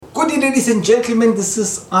Howdy ladies and gentlemen, this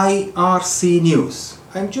is IRC News.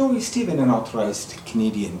 I'm Joey Stephen, an authorized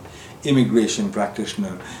Canadian immigration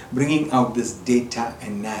practitioner, bringing out this data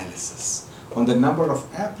analysis on the number of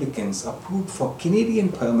applicants approved for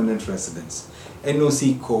Canadian permanent residence,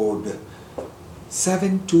 NOC code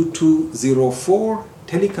 72204,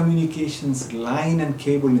 telecommunications line and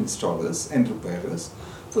cable installers and repairers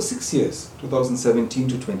for 6 years, 2017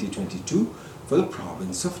 to 2022, for the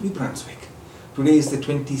province of New Brunswick. Today is the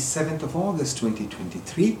 27th of August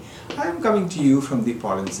 2023. I am coming to you from the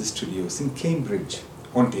Polinsys Studios in Cambridge,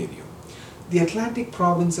 Ontario. The Atlantic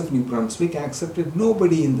province of New Brunswick accepted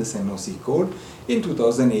nobody in this NOC code in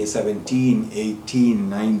 2017, 18,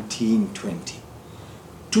 19, 20.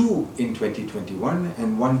 2 in 2021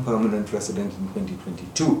 and 1 permanent resident in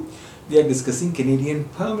 2022. We are discussing Canadian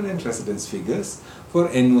permanent residence figures for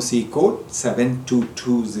NOC code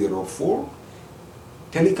 72204.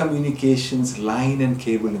 Telecommunications line and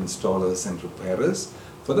cable installers and repairers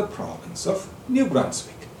for the province of New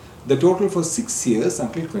Brunswick. The total for 6 years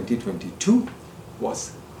until 2022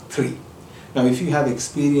 was 3. Now, if you have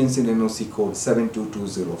experience in NOC code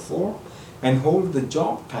 72204 and hold the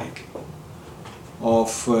job title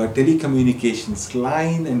of telecommunications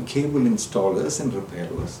line and cable installers and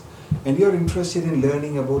repairers, and you're interested in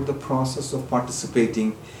learning about the process of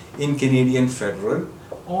participating in Canadian federal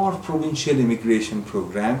or provincial immigration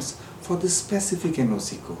programs for this specific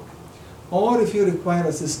NOC code, or if you require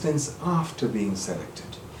assistance after being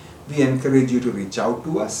selected, we encourage you to reach out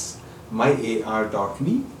to us,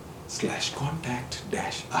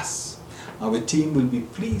 myar.me/contact-us. Our team will be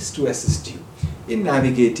pleased to assist you in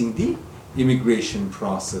navigating the immigration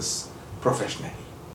process professionally.